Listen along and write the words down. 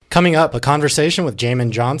Coming up, a conversation with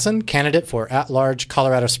Jaymen Johnson, candidate for at-large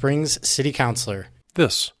Colorado Springs City Councilor.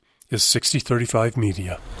 This is 6035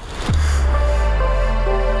 Media.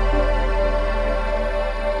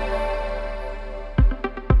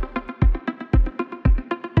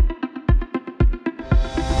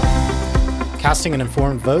 Casting an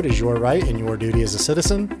informed vote is your right and your duty as a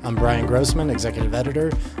citizen. I'm Brian Grossman, Executive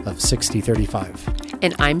Editor of 6035.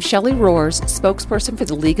 And I'm Shelley Roars, spokesperson for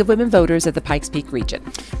the League of Women Voters of the Pikes Peak region.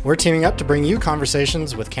 We're teaming up to bring you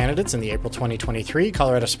conversations with candidates in the April 2023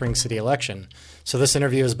 Colorado Springs City election. So this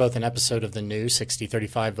interview is both an episode of the new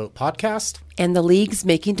 6035 Vote podcast and the League's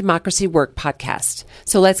Making Democracy Work podcast.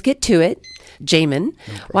 So let's get to it. Jaymen,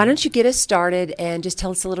 why don't you get us started and just tell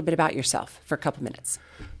us a little bit about yourself for a couple minutes?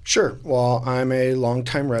 Sure. Well, I'm a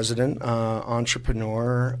longtime resident,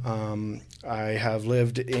 entrepreneur. I have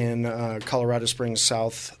lived in Colorado Springs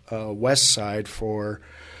southwest side for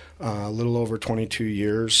a little over 22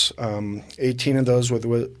 years, 18 of those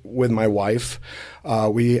with my wife.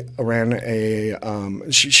 We ran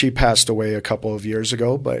she passed away a couple of years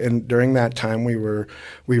ago, but during that time we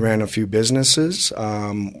ran a few businesses.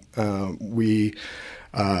 We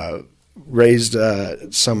raised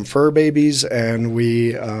some fur babies,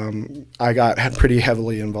 and I got pretty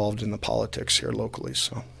heavily involved in the politics here locally.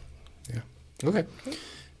 So, yeah. Okay.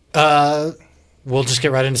 We'll just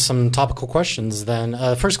get right into some topical questions then.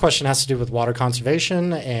 First question has to do with water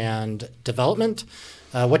conservation and development.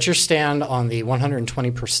 What's your stand on the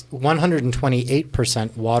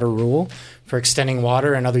 128% water rule for extending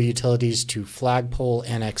water and other utilities to flagpole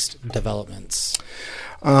annexed developments?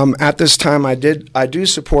 At this time, I do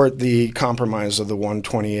support the compromise of the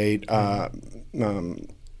 128. I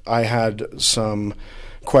had some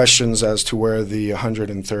questions as to where the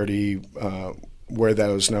 130, where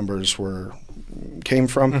those numbers came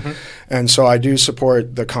from, and so I do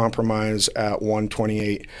support the compromise at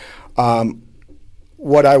 128.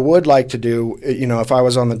 What I would like to do, if I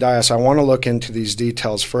was on the dais, I want to look into these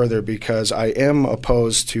details further, because I am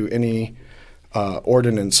opposed to any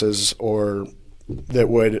ordinances or that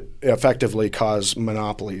would effectively cause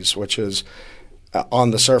monopolies, which is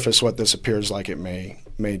on the surface what this appears like it may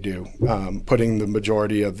do, putting the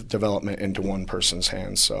majority of development into one person's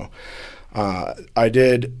hands. So I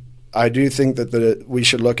do think that we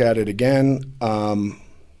should look at it again.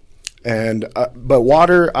 But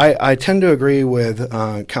water, I tend to agree with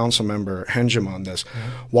Councilmember Henjum on this. Mm-hmm.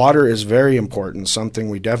 Water is very important, something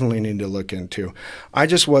we definitely need to look into. I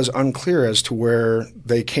just was unclear as to where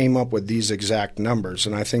they came up with these exact numbers,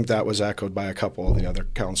 and I think that was echoed by a couple of the other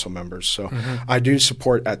council members. So I do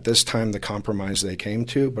support at this time the compromise they came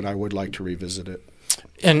to, but I would like to revisit it.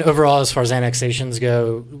 And overall, as far as annexations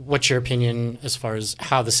go, what's your opinion as far as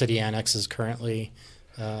how the city annexes currently?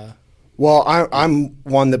 Well, I'm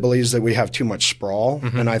one that believes that we have too much sprawl,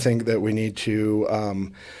 and I think that we need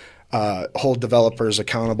to hold developers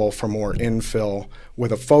accountable for more infill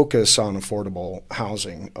with a focus on affordable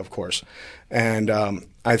housing, of course. And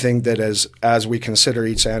I think that as we consider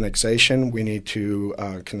each annexation, we need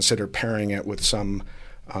to consider pairing it with some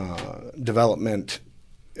development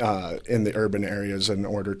in the urban areas in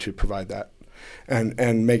order to provide that,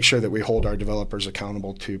 and make sure that we hold our developers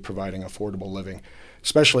accountable to providing affordable living,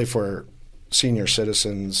 especially for senior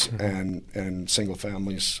citizens and single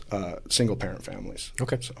parent families.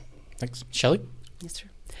 Okay. So, thanks. Shelley? Yes, sir.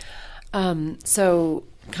 So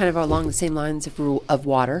kind of along the same lines of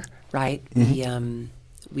water, right?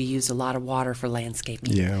 We use a lot of water for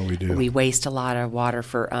landscaping. Yeah, we do. We waste a lot of water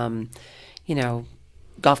for,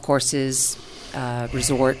 golf courses,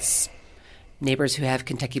 resorts, neighbors who have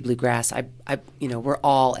Kentucky bluegrass. We're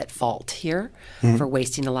all at fault here for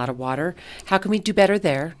wasting a lot of water. How can we do better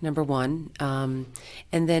there, number one? And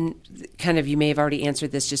then kind of, you may have already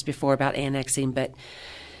answered this just before about annexing, but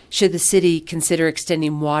should the city consider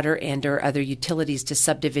extending water and or other utilities to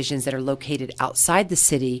subdivisions that are located outside the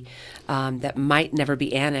city that might never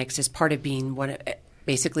be annexed as part of being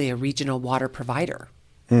basically a regional water provider?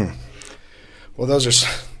 Well, those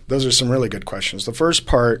are some really good questions. The first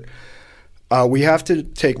part, we have to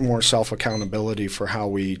take more self-accountability for how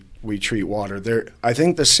we treat water. I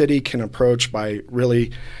think the city can approach by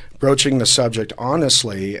really broaching the subject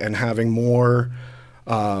honestly and having more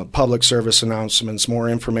public service announcements, more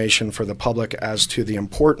information for the public as to the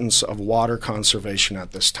importance of water conservation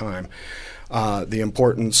at this time, the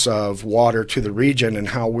importance of water to the region and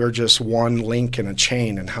how we're just one link in a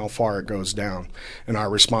chain and how far it goes down, and our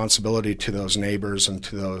responsibility to those neighbors and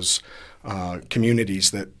to those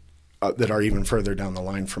communities that are even further down the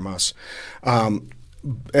line from us.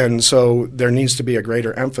 And so there needs to be a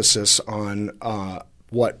greater emphasis on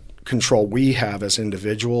what control we have as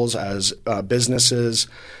individuals, as businesses,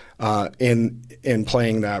 in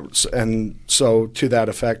playing that. And so to that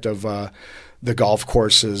effect of the golf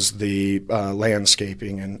courses, the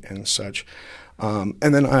landscaping and such. And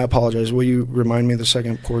then I apologize. Will you remind me the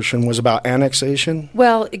second portion was about annexation?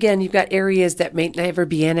 Well, again, you've got areas that may never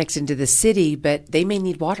be annexed into the city, but they may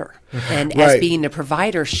need water. And Right. as being a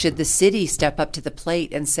provider, should the city step up to the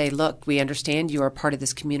plate and say, look, we understand you are part of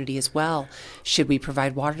this community as well. Should we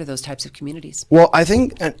provide water to those types of communities? Well, I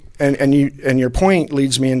think, and your point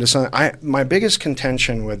leads me into something. My biggest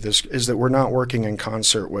contention with this is that we're not working in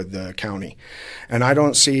concert with the county, and I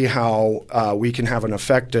don't see how we can have an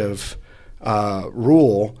effective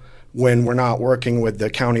rule when we're not working with the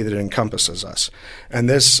county that encompasses us. And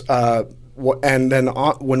this, and then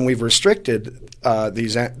when we've restricted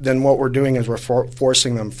these, then what we're doing is we're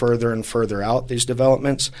forcing them further and further out, these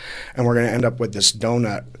developments, and we're going to end up with this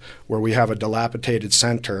donut where we have a dilapidated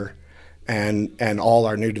center and all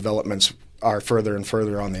our new developments are further and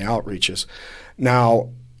further on the outreaches. Now,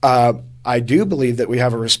 I do believe that we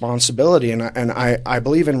have a responsibility, and I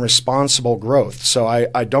believe in responsible growth. So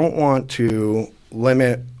I don't want to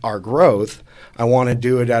limit our growth. I want to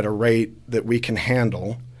do it at a rate that we can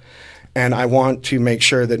handle, and I want to make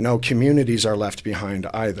sure that no communities are left behind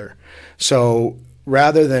either. So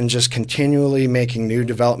rather than just continually making new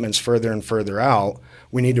developments further and further out,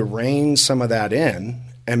 we need to rein some of that in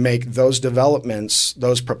and make those developments,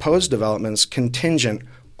 those proposed developments, contingent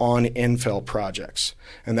on infill projects.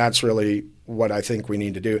 And that's really what I think we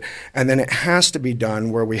need to do. And then it has to be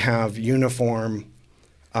done where we have uniform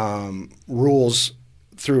rules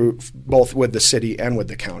through both with the city and with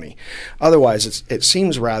the county. Otherwise, it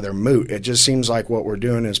seems rather moot. It just seems like what we're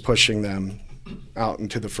doing is pushing them out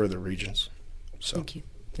into the further regions. So, Thank you.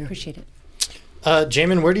 Yeah. Appreciate it.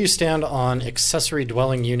 Jaymen, where do you stand on accessory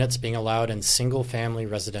dwelling units being allowed in single-family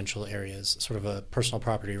residential areas? Sort of a personal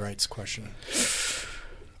property rights question.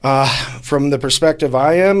 From the perspective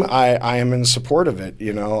I am in support of it.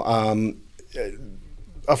 You know,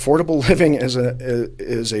 affordable living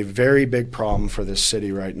is a very big problem for this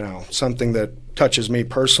city right now. Something that touches me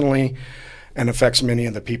personally and affects many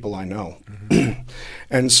of the people I know. Mm-hmm.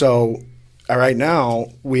 And so, right now,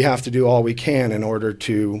 we have to do all we can in order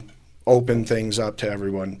to open things up to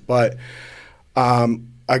everyone. But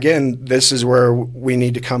again, this is where we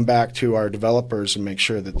need to come back to our developers and make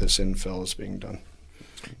sure that this infill is being done.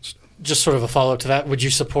 Just sort of a follow-up to that, would you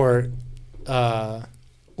support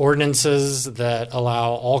ordinances that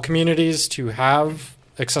allow all communities to have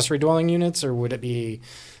accessory dwelling units, or would it be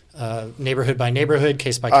neighborhood by neighborhood,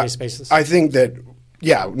 case by case basis? I think that,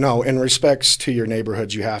 in respects to your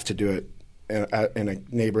neighborhoods, you have to do it in a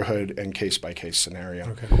neighborhood and case by case scenario.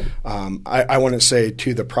 Okay. I wouldn't say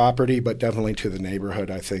to the property, but definitely to the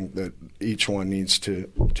neighborhood. I think that each one needs to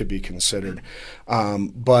be considered.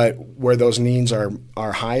 But where those needs are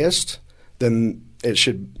highest, then it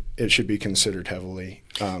should be considered heavily.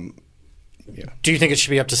 Do you think it should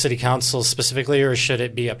be up to city council specifically, or should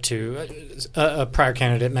it be up to a prior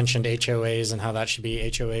candidate mentioned HOAs and how that should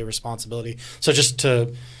be HOA responsibility? So just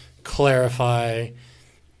to clarify,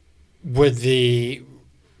 would the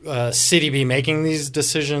city be making these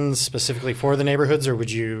decisions specifically for the neighborhoods, or would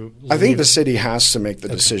you? I think the city has to make the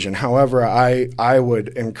decision. However, I would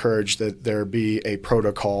encourage that there be a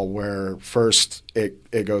protocol where first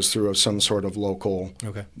it goes through some sort of local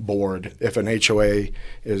board. If an HOA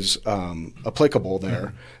is applicable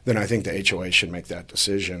there, then I think the HOA should make that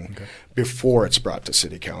decision before it's brought to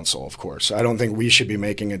city council, of course. I don't think we should be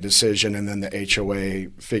making a decision and then the HOA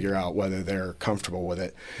figure out whether they're comfortable with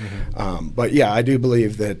it. But yeah, I do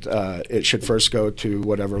believe that it should first go to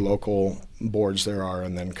whatever local boards there are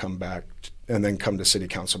and then come back and then come to city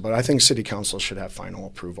council. But I think city council should have final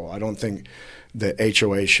approval. I don't think the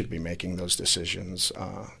HOA should be making those decisions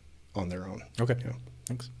on their own. Okay. Yeah.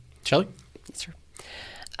 Thanks. Shelley? Yes, sir.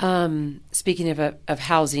 Speaking of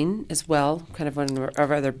housing as well, kind of one of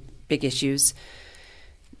our other big issues,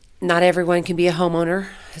 not everyone can be a homeowner.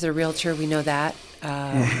 As a realtor, we know that.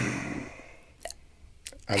 As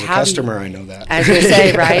a customer, I know that. I was going to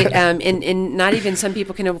say, right? And not even some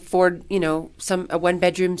people can afford, a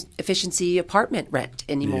one-bedroom efficiency apartment rent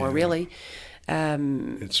anymore, really.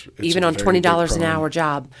 It's even on $20 an hour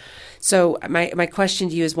job. So my question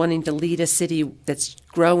to you is, wanting to lead a city that's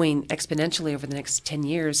growing exponentially over the next 10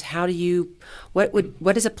 years,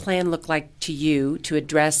 what does a plan look like to you to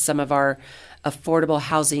address some of our affordable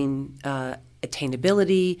housing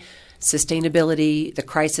attainability, sustainability, the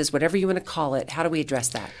crisis, whatever you want to call it? How do we address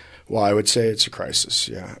that? Well, I would say it's a crisis,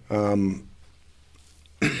 yeah.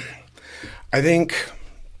 I think,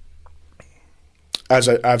 as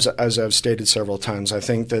I've stated several times, I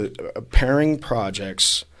think that pairing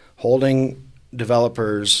projects, holding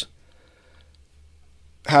developers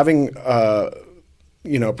having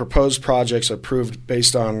proposed projects approved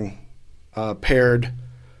based on paired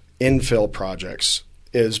infill projects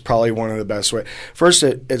is probably one of the best ways. First,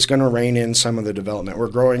 it's going to rein in some of the development. We're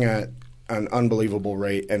growing at an unbelievable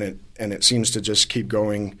rate, and it seems to just keep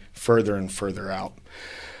going further and further out.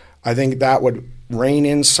 I think that would rein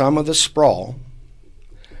in some of the sprawl,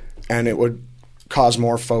 and it would cause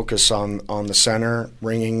more focus on the center,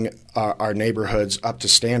 bringing our neighborhoods up to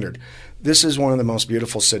standard. This is one of the most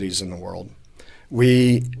beautiful cities in the world.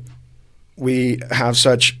 We have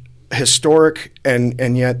such historic,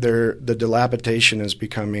 and yet the dilapidation is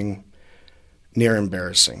becoming near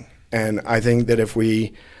embarrassing. And I think that if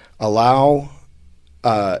we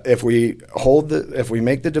if we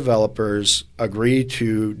make the developers agree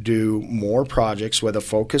to do more projects with a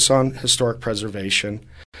focus on historic preservation,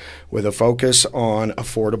 with a focus on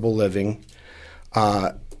affordable living,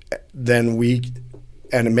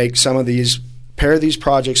 then make some of these, pair these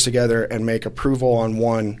projects together and make approval on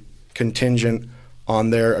one contingent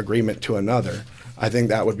on their agreement to another, I think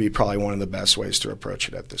that would be probably one of the best ways to approach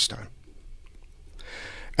it at this time.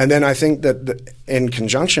 And then I think that in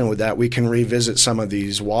conjunction with that, we can revisit some of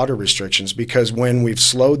these water restrictions, because when we've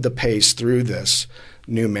slowed the pace through this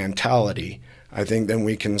new mentality, I think then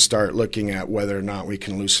we can start looking at whether or not we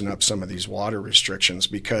can loosen up some of these water restrictions,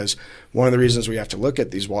 because one of the reasons we have to look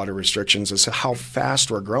at these water restrictions is how fast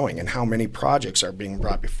we're growing and how many projects are being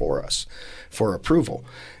brought before us for approval.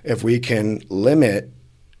 If we can limit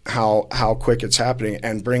how quick it's happening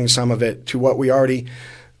and bring some of it to what we already –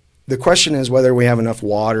 the question is whether we have enough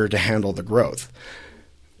water to handle the growth.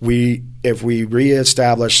 If we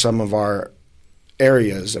reestablish some of our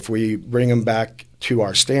areas, if we bring them back to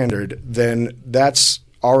our standard, then that's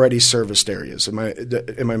already serviced areas. Am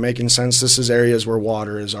I making sense? This is areas where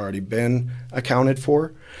water has already been accounted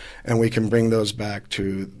for, and we can bring those back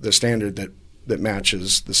to the standard that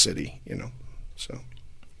matches the city, so.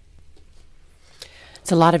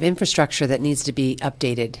 It's a lot of infrastructure that needs to be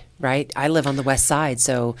updated, right? I live on the west side,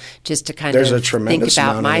 so just to kind There's of a tremendous think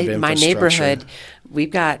about amount of my infrastructure. neighborhood,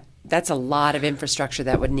 that's a lot of infrastructure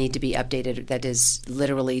that would need to be updated that is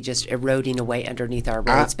literally just eroding away underneath our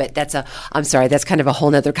roads. But that's kind of a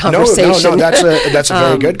whole nother conversation. No, that's a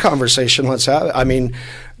very good conversation. Let's have it. I mean,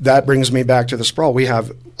 that brings me back to the sprawl. We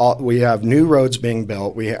have new roads being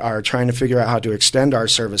built. We are trying to figure out how to extend our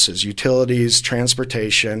services, utilities,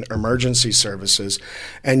 transportation, emergency services,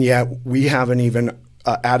 and yet we haven't even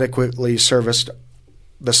adequately serviced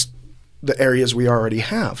the areas we already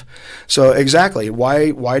have. So exactly,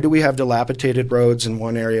 why do we have dilapidated roads in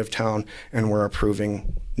one area of town and we're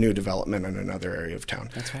approving new development in another area of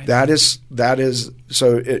town? That's right. That is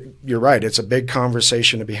so you're right, it's a big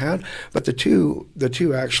conversation to be had, but the two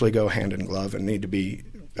actually go hand in glove and need to be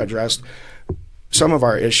addressed. Some of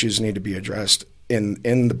our issues need to be addressed in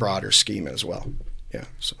the broader scheme as well. Yeah.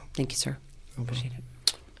 So thank you, sir. Appreciate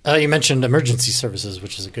it. You mentioned emergency services,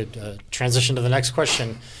 which is a good transition to the next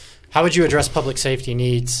question. How would you address public safety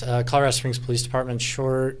needs? Colorado Springs Police Department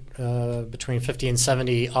short between 50 and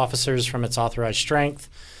 70 officers from its authorized strength,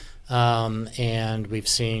 and we've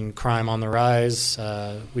seen crime on the rise.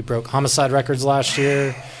 We broke homicide records last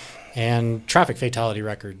year and traffic fatality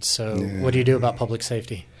records. So what do you do about public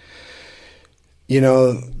safety? There's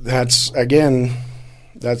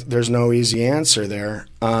no easy answer there.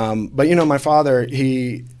 But my father,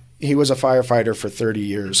 he was a firefighter for 30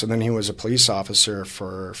 years, and then he was a police officer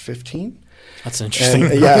for 15. That's interesting.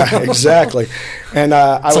 And, yeah, exactly. And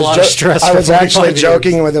I was actually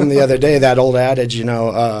joking with him the other day, that old adage,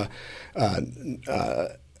 no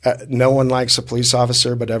one likes a police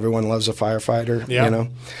officer, but everyone loves a firefighter. Yeah.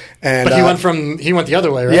 And but he went the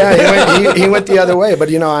other way, right? Yeah, he went the other way.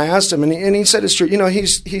 But I asked him, and he said it's true.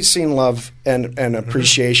 He's seen love and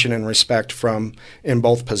appreciation and respect in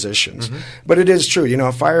both positions. Mm-hmm. But it is true.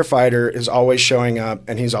 A firefighter is always showing up,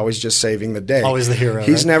 and he's always just saving the day. Always the hero.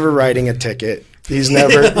 He's never writing a ticket. He's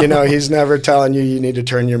never, he's never telling you need to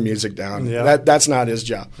turn your music down. Yeah. That's not his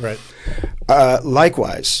job. Right.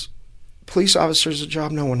 Likewise, police officers, a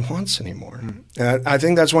job no one wants anymore. I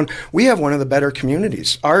think that's we have one of the better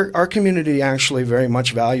communities. Our community actually very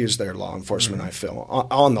much values their law enforcement, I feel,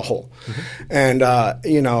 on the whole. And,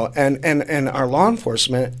 and our law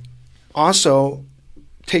enforcement also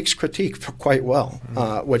takes critique quite well,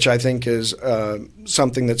 which I think is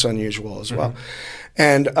something that's unusual as well.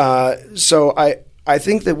 And so I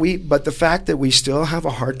think that but the fact that we still have a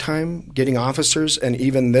hard time getting officers and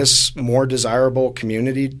even this more desirable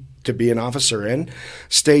community to be an officer in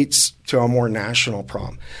states to a more national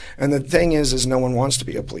problem. And the thing is no one wants to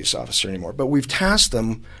be a police officer anymore. But we've tasked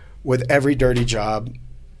them with every dirty job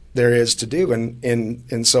there is to do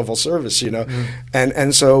in civil service,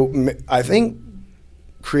 and so I think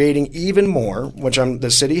creating even more, which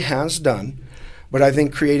the city has done, but I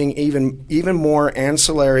think creating even more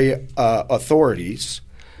ancillary authorities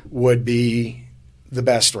would be the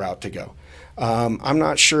best route to go. I'm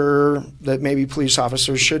not sure that maybe police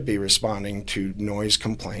officers should be responding to noise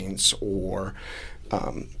complaints or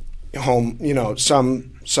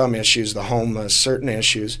some issues, the homeless, certain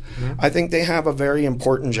issues. Mm-hmm. I think they have a very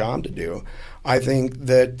important job to do. I think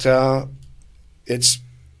that it's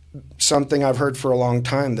something I've heard for a long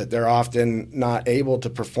time, that they're often not able to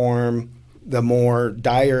perform the more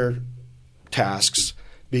dire tasks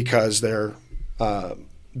because they're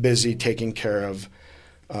busy taking care of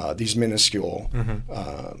these minuscule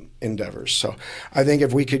endeavors. So I think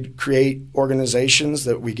if we could create organizations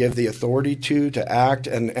that we give the authority to act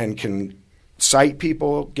and can cite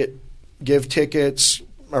people, give tickets,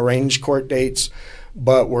 arrange court dates,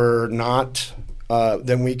 but we're not,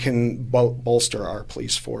 then we can bolster our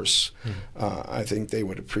police force. I think they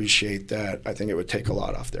would appreciate that. I think it would take a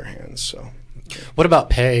lot off their hands. So, what about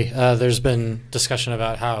pay? There's been discussion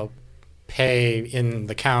about how pay in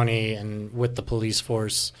the county and with the police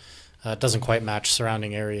force doesn't quite match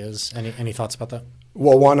surrounding areas. Any thoughts about that?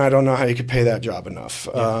 Well, one, I don't know how you could pay that job enough.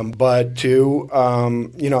 Yeah. But two, I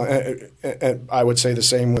would say the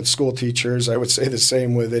same with school teachers. I would say the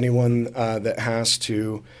same with anyone that has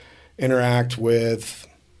to interact with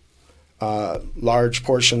large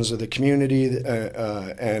portions of the community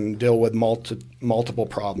and deal with multiple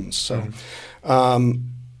problems. So,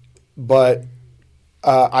 but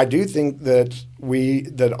I do think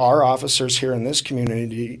that our officers here in this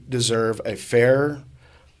community deserve a fair,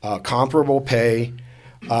 comparable pay,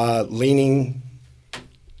 leaning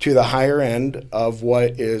to the higher end of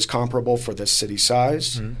what is comparable for the city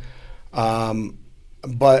size.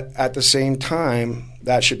 But at the same time,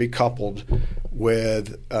 that should be coupled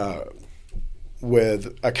with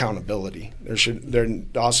accountability.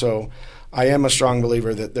 I am a strong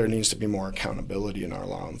believer that there needs to be more accountability in our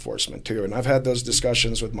law enforcement too. And I've had those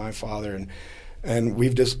discussions with my father, and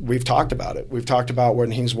we've talked about it. We've talked about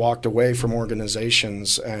when he's walked away from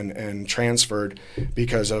organizations and transferred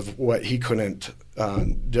because of what he couldn't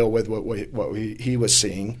deal with, what he was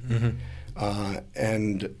seeing,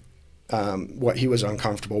 and what he was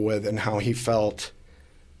uncomfortable with, and how he felt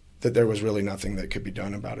that there was really nothing that could be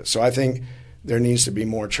done about it. So I think there needs to be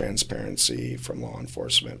more transparency from law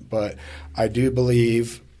enforcement. But I do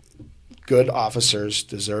believe good officers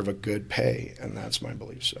deserve a good pay, and that's my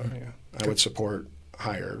belief. So, yeah, I would support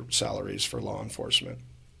higher salaries for law enforcement.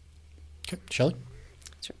 Okay. Shelley?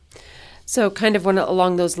 Sure. So kind of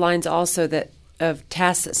along those lines also, that of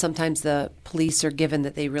tasks that sometimes the police are given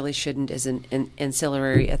that they really shouldn't as an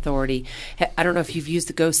ancillary authority. I don't know if you've used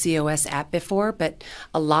the Go COS app before, but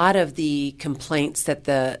a lot of the complaints that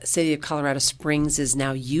the city of Colorado Springs is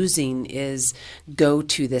now using is go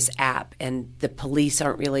to this app, and the police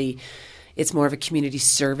aren't really, it's more of a community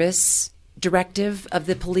service directive of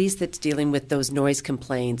the police that's dealing with those noise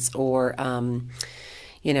complaints or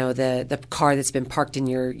the car that's been parked in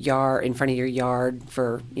your yard, in front of your yard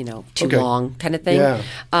for, too long kind of thing. Yeah.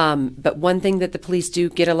 But one thing that the police do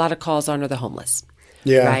get a lot of calls on are the homeless.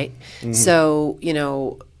 Yeah. Right? Mm-hmm. So,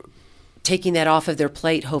 taking that off of their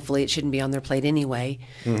plate, hopefully it shouldn't be on their plate anyway.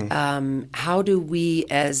 Mm-hmm. How do we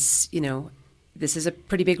as, this is a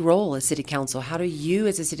pretty big role as city council. How do you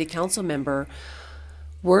as a city council member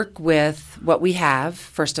work with what we have,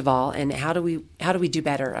 first of all, and how do we do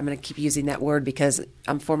better? I'm going to keep using that word because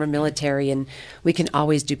I'm former military, and we can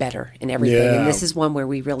always do better in everything. Yeah. And this is one where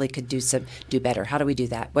we really could do better. How do we do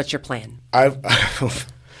that? What's your plan? At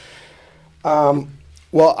one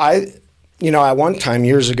time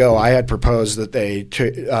years ago, I had proposed that they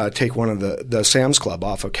take one of the Sam's Club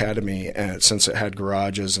off Academy, since it had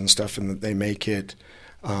garages and stuff, and that they make it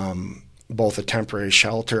both a temporary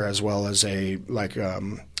shelter as well as a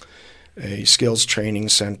skills training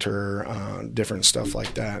center, different stuff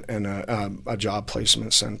like that, and a job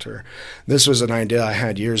placement center. This was an idea I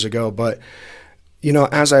had years ago, but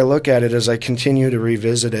as I look at it, as I continue to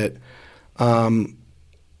revisit it,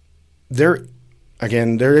 there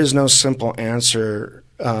is no simple answer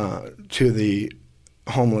to the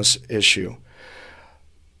homeless issue.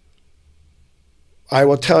 I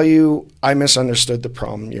will tell you, I misunderstood the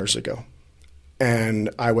problem years ago. And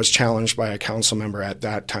I was challenged by a council member at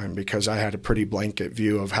that time because I had a pretty blanket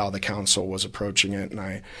view of how the council was approaching it,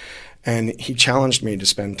 and he challenged me to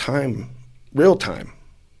spend real time,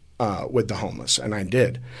 with the homeless, and I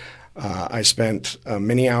did. I spent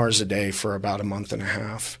many hours a day for about a month and a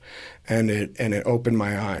half, and it opened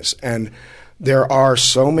my eyes. And there are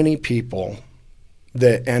so many people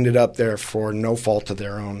that ended up there for no fault of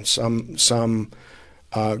their own. Some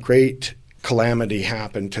great calamity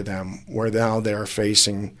happened to them where now they're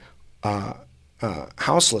facing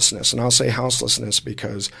houselessness. And I'll say houselessness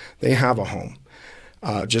because they have a home,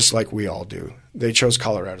 just like we all do. They chose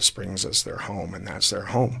Colorado Springs as their home, and that's their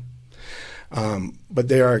home. But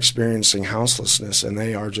they are experiencing houselessness, and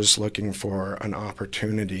they are just looking for an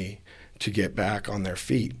opportunity to get back on their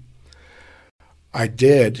feet. I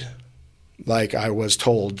did, like I was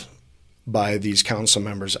told by these council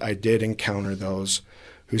members, I did encounter those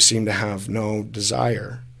who seem to have no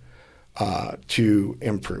desire to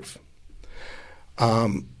improve.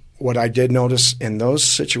 What I did notice in those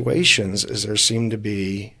situations is there seemed to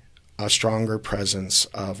be a stronger presence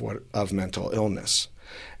of mental illness.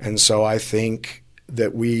 And so I think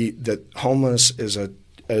that homeless is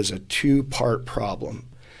a two-part problem.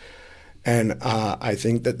 And I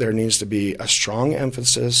think that there needs to be a strong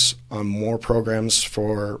emphasis on more programs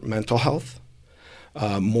for mental health,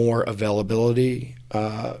 more availability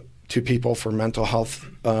to people for mental health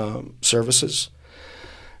services.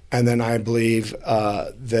 And then I believe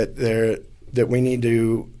that we need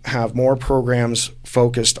to have more programs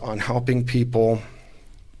focused on helping people.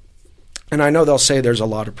 And I know they'll say there's a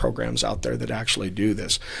lot of programs out there that actually do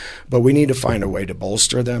this, but we need to find a way to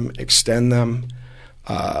bolster them, extend them,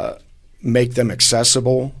 make them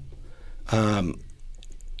accessible, to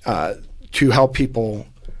help people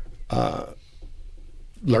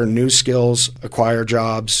learn new skills, acquire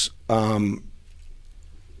jobs,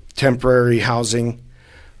 temporary housing,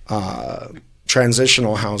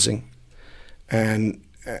 transitional housing. And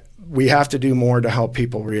we have to do more to help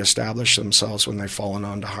people reestablish themselves when they've fallen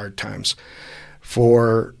onto hard times.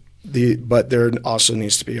 But there also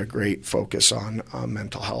needs to be a great focus on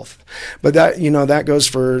mental health. But that goes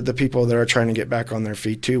for the people that are trying to get back on their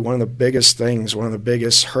feet too. One of the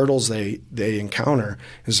biggest hurdles they encounter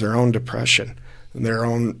is their own depression.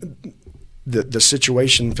 The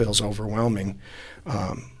situation feels overwhelming.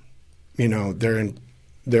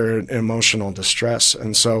 They're in emotional distress,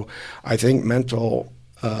 and so I think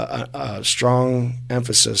a strong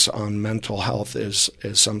emphasis on mental health is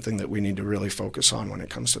something that we need to really focus on when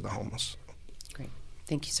it comes to the homeless. Great.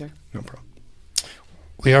 Thank you, sir. No problem.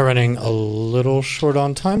 We are running a little short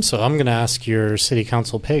on time, so I'm going to ask your city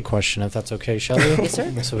council pay question, if that's okay, Shelley. Yes,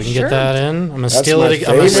 sir. So we can get that in. I'm going to That's steal it my again.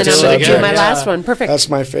 favorite And then I'm going to do my last one. Perfect. That's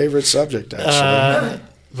my favorite subject, actually.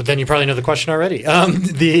 But then you probably know the question already.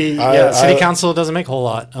 City council doesn't make a whole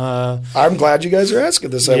lot. I'm glad you guys are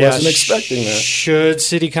asking this. I wasn't expecting that. Should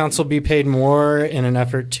city council be paid more in an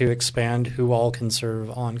effort to expand who all can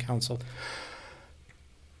serve on council?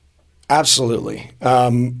 Absolutely.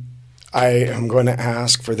 I am going to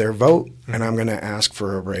ask for their vote, and I'm going to ask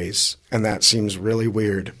for a raise. And that seems really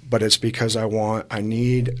weird, but it's because I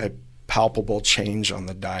need a palpable change on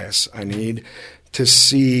the dais. I need to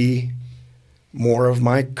see more of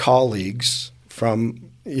my colleagues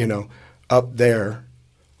from, up there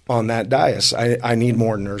on that dais. I need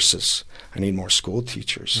more nurses. I need more school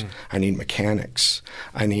teachers. I need mechanics.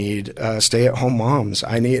 I need stay-at-home moms.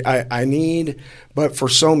 I need, but for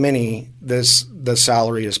so many, the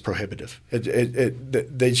salary is prohibitive.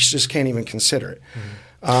 They just can't even consider it.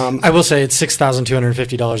 I will say it's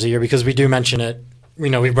 $6,250 a year because we do mention it.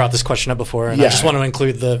 We've brought this question up before, and I just want to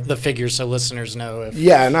include the figures so listeners know if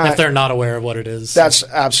they're not aware of what it is. That's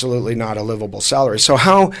absolutely not a livable salary. So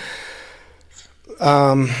how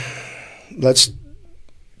let's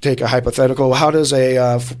take a hypothetical. How does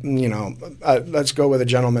let's go with a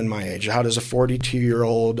gentleman my age. How does a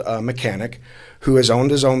 42-year-old mechanic who has owned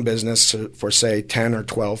his own business for, say, 10 or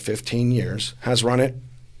 12, 15 years, has run it,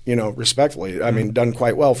 respectfully, done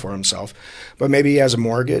quite well for himself, but maybe he has a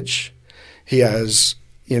mortgage, he has,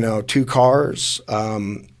 2 cars,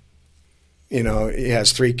 he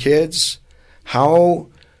has 3 kids. How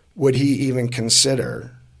would he even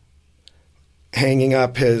consider hanging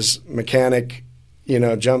up his mechanic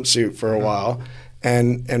jumpsuit for a while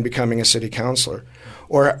and becoming a city councilor?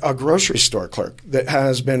 Or a grocery store clerk that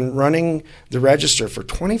has been running the register for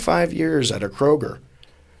 25 years at a Kroger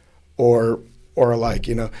or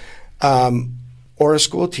a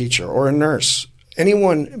school teacher or a nurse.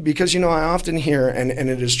 Anyone, because, I often hear, and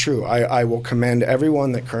it is true, I will commend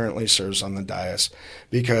everyone that currently serves on the dais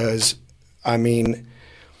because,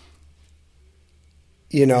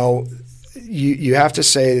 you have to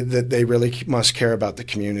say that they really must care about the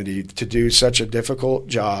community to do such a difficult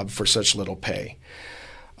job for such little pay.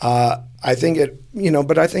 I think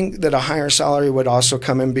but I think that a higher salary would also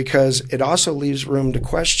come in because it also leaves room to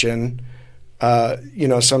question,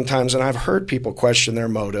 sometimes, and I've heard people question their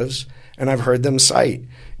motives, and I've heard them cite,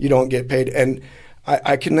 you don't get paid. And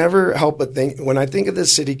I can never help but think, when I think of the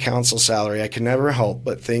city council salary, I can never help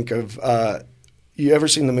but think of, you ever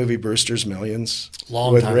seen the movie Brewster's Millions?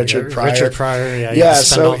 Long with time Richard ago. Pryor? Richard Pryor, yeah. Yeah,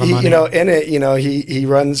 Spend all so the money. in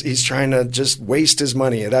it, he's trying to just waste his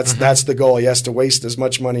money. That's the goal. He has to waste as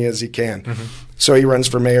much money as he can. So he runs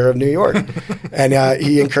for mayor of New York, and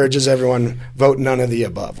he encourages everyone, vote none of the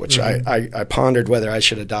above, which I pondered whether I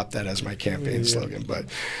should adopt that as my campaign slogan. But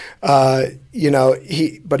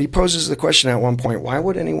he poses the question at one point: why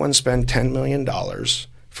would anyone spend $10 million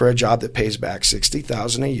for a job that pays back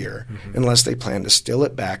 $60,000 a year unless they plan to steal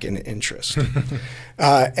it back in interest?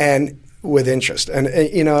 And with interest, and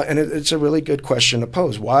it's a really good question to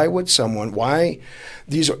pose. Why would someone? Why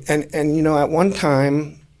these? And at one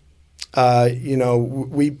time.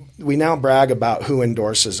 We now brag about who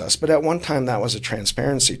endorses us, but at one time that was a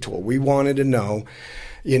transparency tool. We wanted to know,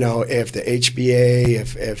 if the HBA,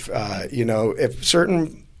 if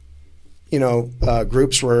certain,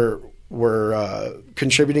 groups were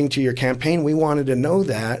contributing to your campaign. We wanted to know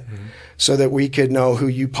that so that we could know who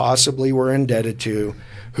you possibly were indebted to,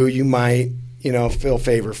 who you might, feel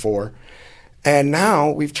favor for. And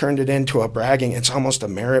now we've turned it into a bragging. It's almost a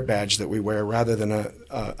merit badge that we wear rather than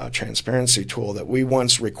a transparency tool that we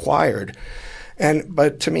once required.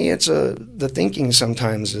 But to me, it's the thinking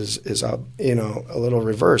sometimes is a little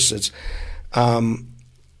reverse. It's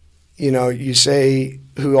you say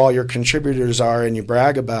who all your contributors are and you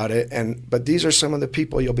brag about it, but these are some of the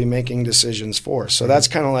people you'll be making decisions for. So that's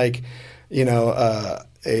kind of like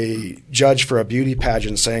a judge for a beauty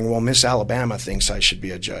pageant saying, "Well, Miss Alabama thinks I should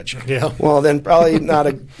be a judge." Yeah. Well, then probably not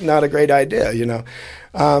a great idea,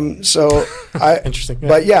 So Interesting. Yeah.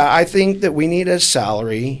 But yeah, I think that we need a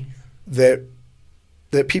salary that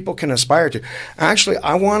people can aspire to. Actually,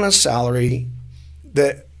 I want a salary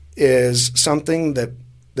that is something that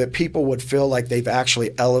people would feel like they've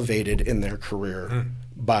actually elevated in their career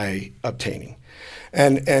by obtaining.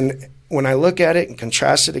 And when I look at it and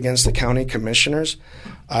contrast it against the county commissioners,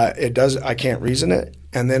 I can't reason it,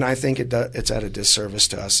 and then I think it's at a disservice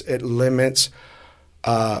to us. It limits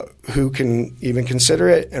who can even consider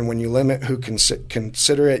it, and when you limit who can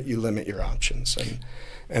consider it, you limit your options.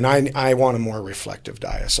 And I want a more reflective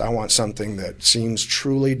dais. I want something that seems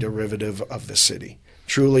truly derivative of the city,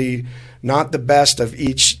 truly not the best of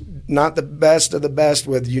each, not the best of the best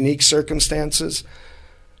with unique circumstances,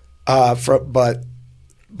 but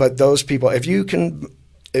those people, if you can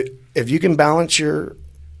balance your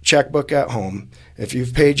checkbook at home, if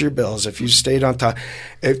you've paid your bills, if you've stayed on top,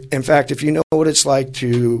 in fact, if you know what it's like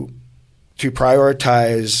to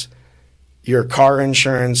prioritize your car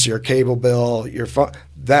insurance, your cable bill, your phone,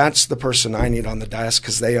 that's the person I need on the dais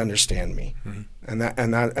because they understand me, and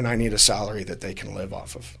I need a salary that they can live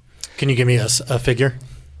off of. Can you give me a figure?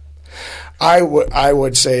 I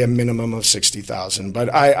would say a minimum of 60,000, but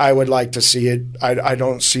I would like to see it. I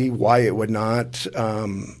don't see why it would not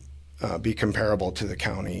be comparable to the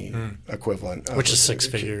county equivalent, which is six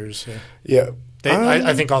figures. Yeah.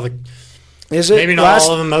 I think all the is it maybe not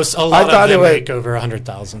all of them. A lot of them make over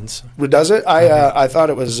 100,000. So. Does it? I thought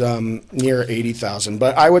it was near 80,000,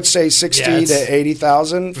 but I would say 60 to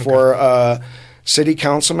 80,000 for a city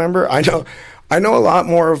council member. I know a lot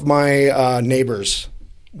more of my neighbors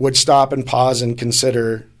would stop and pause and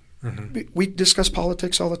consider. We discuss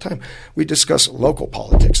politics all the time. We discuss local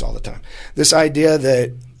politics all the time. This idea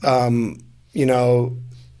that,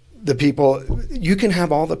 the people, you can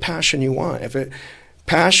have all the passion you want.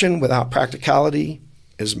 Passion without practicality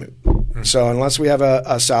is moot. So unless we have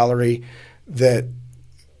a salary that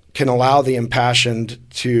can allow the impassioned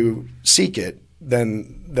to seek it,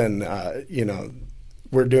 then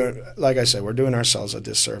we're doing, like I said, we're doing ourselves a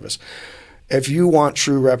disservice. If you want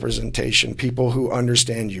true representation, people who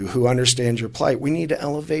understand you, who understand your plight, we need to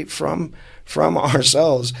elevate from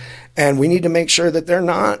ourselves, and we need to make sure that they're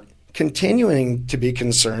not continuing to be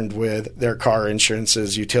concerned with their car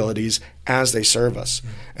insurances, utilities as they serve us.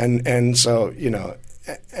 And so,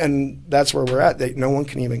 and that's where we're at. No one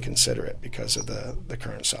can even consider it because of the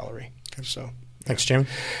current salary. So thanks, Jim.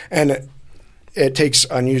 And it takes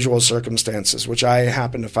unusual circumstances, which I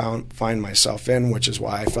happen to find myself in, which is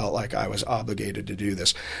why I felt like I was obligated to do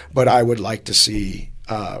this. But I would like to see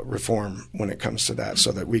reform when it comes to that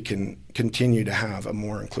so that we can continue to have a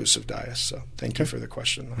more inclusive dais. So thank you for the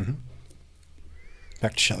question.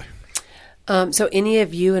 Back to Shelley. So any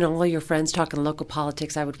of you and all your friends talking local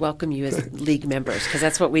politics, I would welcome you as league members because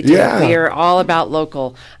that's what we do. Yeah. We are all about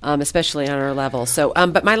local, especially on our level. So,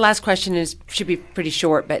 but my last question should be pretty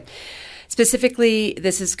short, but specifically,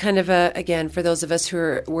 this is kind of again, for those of us who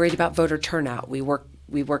are worried about voter turnout. We work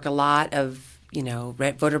a lot of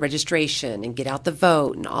voter registration and get out the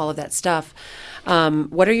vote and all of that stuff.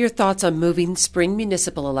 What are your thoughts on moving spring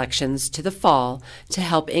municipal elections to the fall to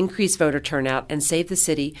help increase voter turnout and save the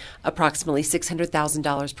city approximately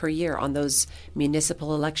 $600,000 per year on those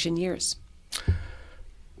municipal election years?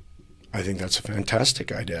 I think that's a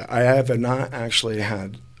fantastic idea. I've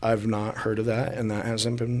not heard of that, and that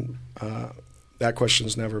hasn't been, that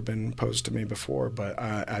question's never been posed to me before. But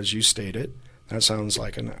as you stated, that sounds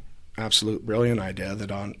like an absolute brilliant idea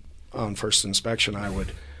that on first inspection I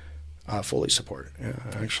would fully support,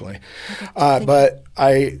 actually. But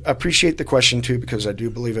I appreciate the question, too, because I do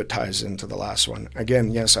believe it ties into the last one.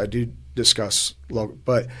 Again, yes, I do discuss local,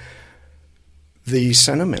 but the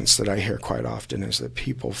sentiments that I hear quite often is that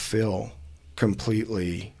people feel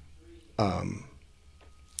completely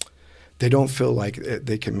they don't feel like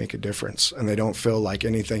they can make a difference, and they don't feel like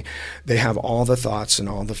anything. They have all the thoughts and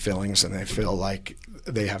all the feelings, and they feel like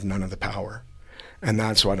they have none of the power. And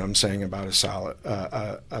that's what I'm saying about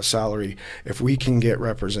a salary. If we can get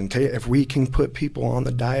representation, if we can put people on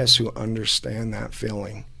the dais who understand that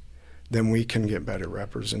feeling, then we can get better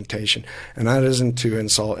representation. And that isn't to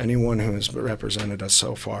insult anyone who has represented us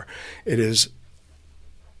so far. It is,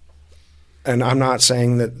 and I'm not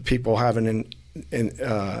saying that people haven't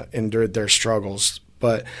endured their struggles,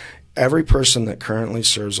 but every person that currently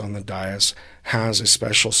serves on the dais has a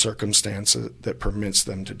special circumstance that permits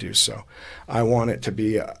them to do so. I want it to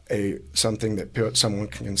be something that someone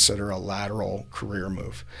can consider a lateral career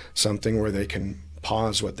move, something where they can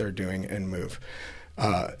pause what they're doing and move.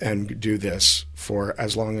 And do this for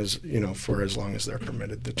as long as they're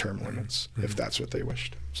permitted the term limits, if that's what they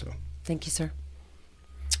wished. So, thank you, sir.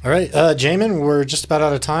 All right, Jaymen, we're just about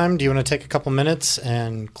out of time. Do you want to take a couple minutes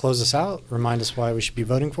and close us out? Remind us why we should be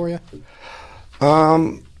voting for you.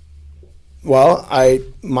 Well,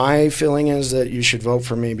 my feeling is that you should vote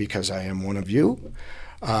for me because I am one of you.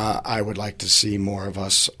 I would like to see more of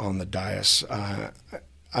us on the dais.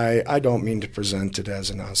 I don't mean to present it as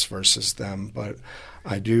an us versus them, but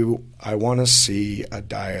I want to see a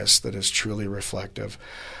dais that is truly reflective.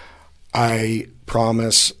 I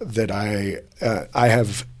promise that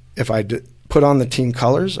if I put on the team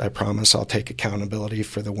colors, I promise I'll take accountability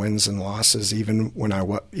for the wins and losses,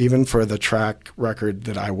 even for the track record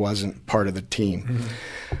that I wasn't part of the team.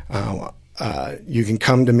 Mm-hmm. You can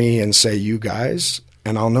come to me and say, "You guys,"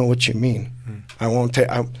 and I'll know what you mean. Mm-hmm. I won't take.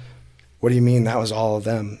 What do you mean that was all of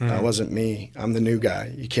them? Mm-hmm. That wasn't me. I'm the new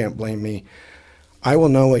guy. You can't blame me. I will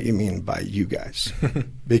know what you mean by you guys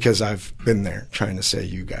because I've been there trying to say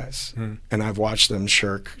you guys. Mm-hmm. And I've watched them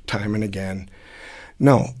shirk time and again.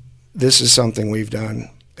 No, this is something we've done.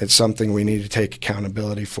 It's something we need to take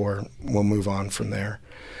accountability for. We'll move on from there.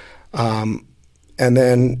 And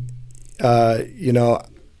then, I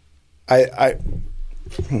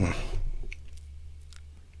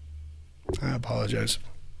apologize.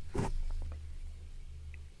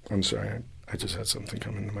 I'm sorry. I just had something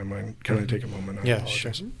come into my mind. Can I take a moment? I apologize.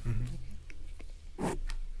 Sure. Mm-hmm.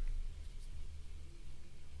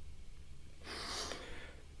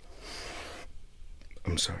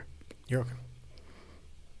 I'm sorry. You're okay.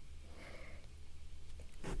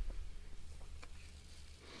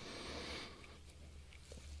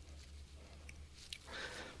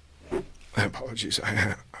 My apologies.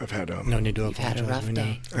 I've had no need to apologize. You've had a rough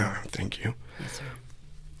day. Thank you. Yes, sir.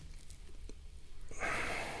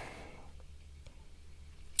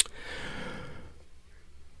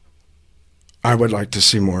 I would like to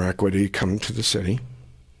see more equity come to the city,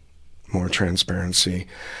 more transparency,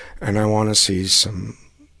 and I want to see some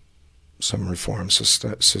reform,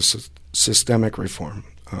 systemic reform,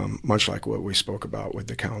 much like what we spoke about with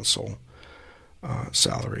the council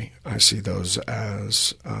salary. I see those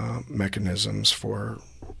as mechanisms for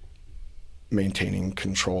maintaining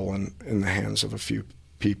control in the hands of a few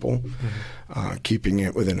people, mm-hmm. Keeping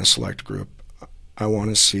it within a select group. I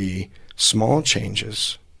want to see small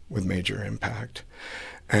changes with major impact.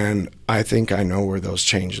 And I think I know where those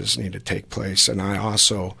changes need to take place. And I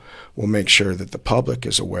also will make sure that the public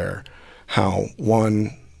is aware how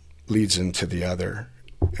one leads into the other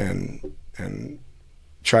and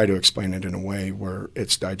try to explain it in a way where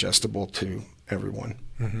it's digestible to everyone,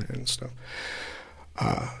 mm-hmm. and stuff.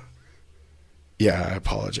 I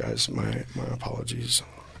apologize. My apologies.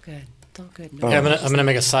 Good. It's all good. No, I'm gonna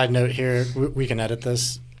make a side note here. We can edit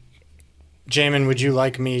this. Jaymen, would you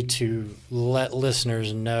like me to let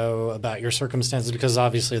listeners know about your circumstances? Because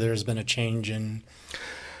obviously there's been a change in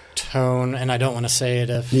tone, and I don't want to say it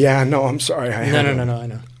if... Yeah, no, I'm sorry.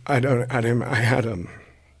 No, I know.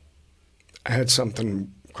 I had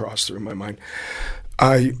something cross through my mind.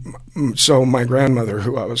 So my grandmother,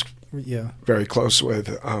 who I was very close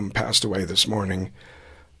with passed away this morning.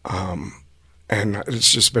 And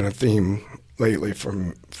it's just been a theme lately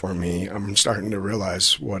for me. I'm starting to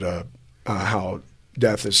realize what how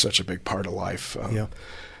death is such a big part of life.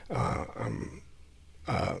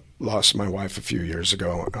 Lost my wife a few years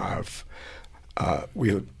ago.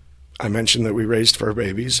 I mentioned that we raised fur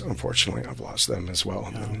babies. Unfortunately, I've lost them as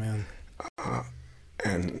well. Oh, man.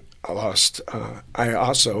 And I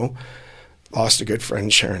also lost a good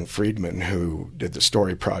friend, Sharon Friedman, who did the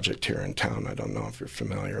Story Project here in town. I don't know if you're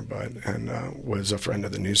familiar, and was a friend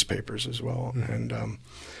of the newspapers as well, and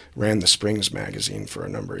ran the Springs magazine for a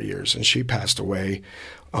number of years. And she passed away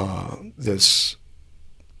this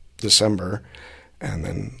December. And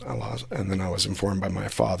then I was informed by my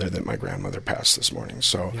father that my grandmother passed this morning.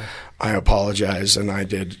 So I apologize, and I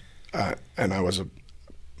did, and I was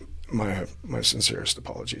my sincerest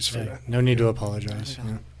apologies for that. No need to apologize.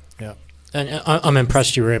 Yeah. And I'm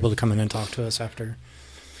impressed you were able to come in and talk to us after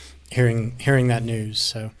hearing that news.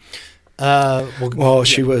 So,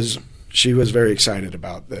 she was very excited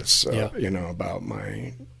about this. About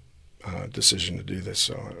my decision to do this.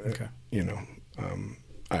 So,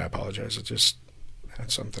 I apologize. It just had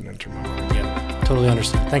something enter my mind. Yeah, totally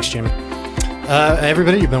understand. Thanks, Jaymen.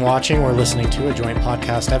 Everybody, you've been watching or listening to a joint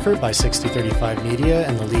podcast effort by 6035 Media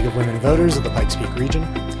and the League of Women Voters of the Pikes Peak region.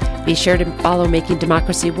 Be sure to follow Making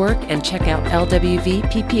Democracy Work and check out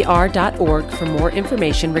lwvppr.org for more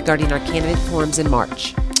information regarding our candidate forums in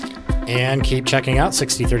March. And keep checking out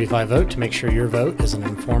 6035 Vote to make sure your vote is an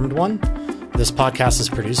informed one. This podcast is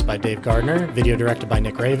produced by Dave Gardner, video directed by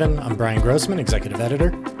Nick Raven. I'm Brian Grossman, executive editor.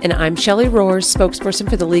 And I'm Shelley Rohrs, spokesperson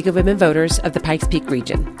for the League of Women Voters of the Pikes Peak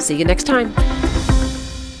region. See you next time.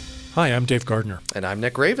 Hi, I'm Dave Gardner. And I'm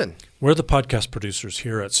Nick Raven. We're the podcast producers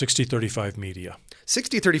here at 6035 Media.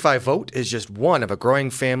 6035 Vote is just one of a growing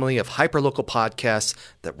family of hyperlocal podcasts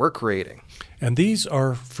that we're creating. And these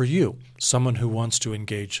are for you, someone who wants to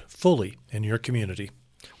engage fully in your community.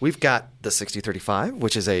 We've got the 6035,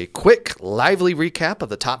 which is a quick, lively recap of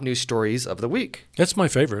the top news stories of the week. It's my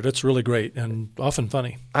favorite. It's really great and often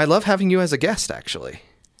funny. I love having you as a guest, actually.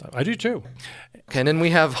 I do too. And then we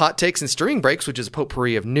have Hot Takes and Stirring Breaks, which is a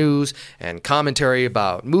potpourri of news and commentary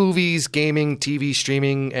about movies, gaming, TV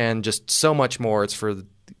streaming, and just so much more. It's for the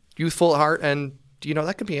youthful at heart, and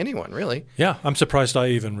that could be anyone, really. Yeah, I'm surprised I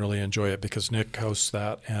even really enjoy it because Nick hosts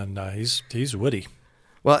that, and he's witty.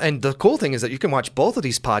 Well, and the cool thing is that you can watch both of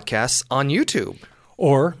these podcasts on YouTube.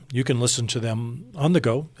 Or you can listen to them on the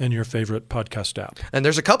go in your favorite podcast app. And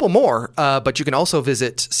there's a couple more, but you can also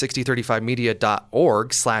visit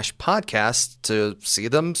 6035media.org/podcast to see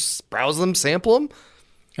them, browse them, sample them.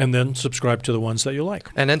 And then subscribe to the ones that you like.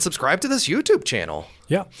 And then subscribe to this YouTube channel.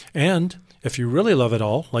 Yeah. And if you really love it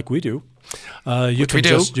all, like we do, you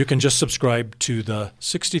can just subscribe to the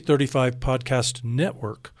 6035 Podcast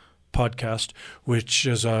Network podcast, which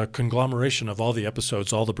is a conglomeration of all the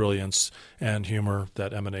episodes, all the brilliance and humor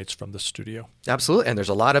that emanates from the studio. Absolutely. And there's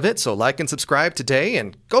a lot of it. So like and subscribe today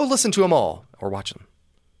and go listen to them all or watch them.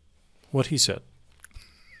 What he said.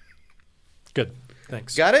 Good.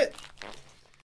 Thanks. Got it?